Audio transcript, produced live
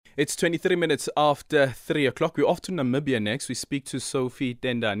It's 23 minutes after 3 o'clock. We're off to Namibia next. We speak to Sophie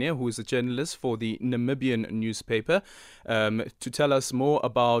Tendane, who is a journalist for the Namibian newspaper, to tell us more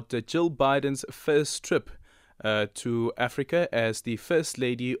about Jill Biden's first trip to Africa as the First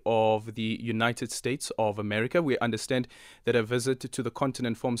Lady of the United States of America. We understand that a visit to the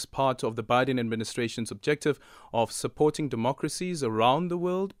continent forms part of the Biden administration's objective of supporting democracies around the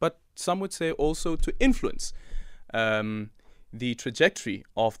world, but some would say also to influence the trajectory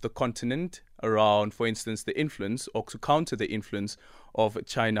of the continent around, for instance, the influence or to counter the influence of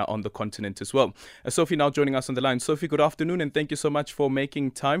China on the continent as well. Sophie now joining us on the line. Sophie, good afternoon, and thank you so much for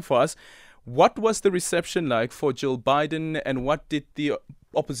making time for us. What was the reception like for Jill Biden, and what did the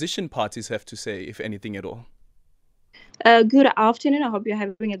opposition parties have to say, if anything at all? Good afternoon. I hope you're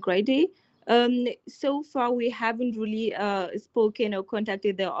having a great day. So far, we haven't really spoken or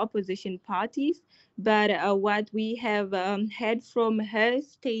contacted the opposition parties, but what we have heard from her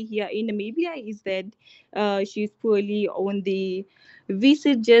stay here in Namibia is that she's purely on the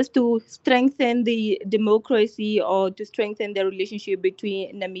visit just to strengthen the democracy or to strengthen the relationship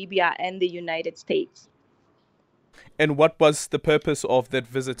between Namibia and the United States. And what was the purpose of that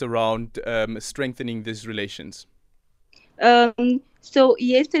visit around strengthening these relations? So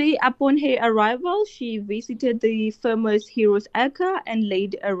yesterday, upon her arrival, she visited the famous Heroes Acre and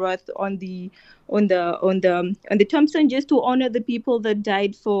laid a wreath on the Thompson just to honor the people that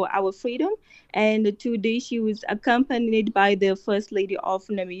died for our freedom. And today, she was accompanied by the First Lady of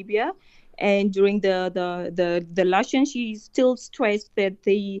Namibia. And during the luncheon, she still stressed that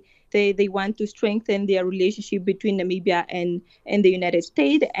they want to strengthen their relationship between Namibia and the United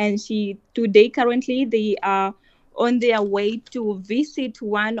States. And today currently they are on their way to visit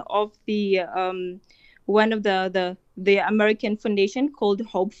one of the American foundation called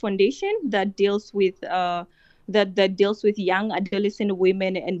Hope Foundation that deals with that deals with young adolescent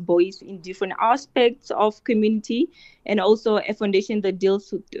women and boys in different aspects of community, and also a foundation that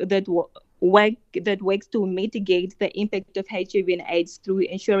deals with, that works to mitigate the impact of HIV and AIDS through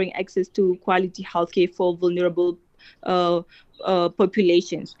ensuring access to quality healthcare for vulnerable uh,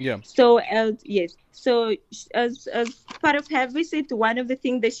 populations. Yeah. So yes, so as part of her visit, one of the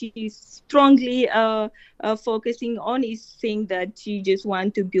things that she is strongly focusing on is saying that she just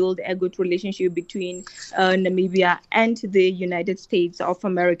wants to build a good relationship between Namibia and the United States of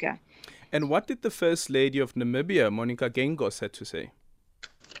America. And what did the First Lady of Namibia, Monica Gengos, had to say?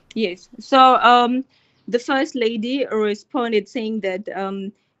 Yes. So the first lady responded saying that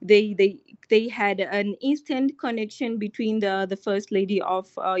they had an instant connection between the first lady of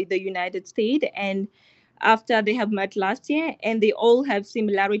the United States, and after they have met last year, and they all have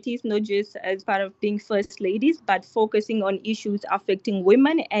similarities, not just as part of being first ladies, but focusing on issues affecting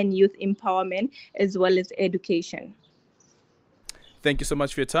women and youth empowerment as well as education. Thank you so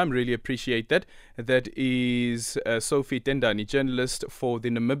much for your time. Really appreciate that. That is Sophie Tendane, journalist for the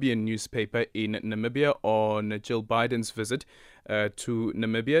Namibian newspaper in Namibia, on Jill Biden's visit to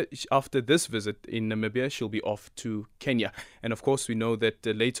Namibia. After this visit in Namibia, she'll be off to Kenya. And of course, we know that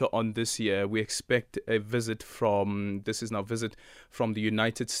later on this year, we expect a visit from the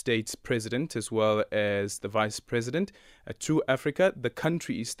United States President as well as the Vice President to Africa. The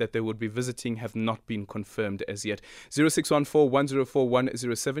countries that they would be visiting have not been confirmed as yet.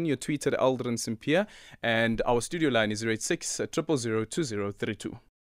 0614-104-107, your tweet at Aldrin Simpia, and our studio line is 086 000 2032.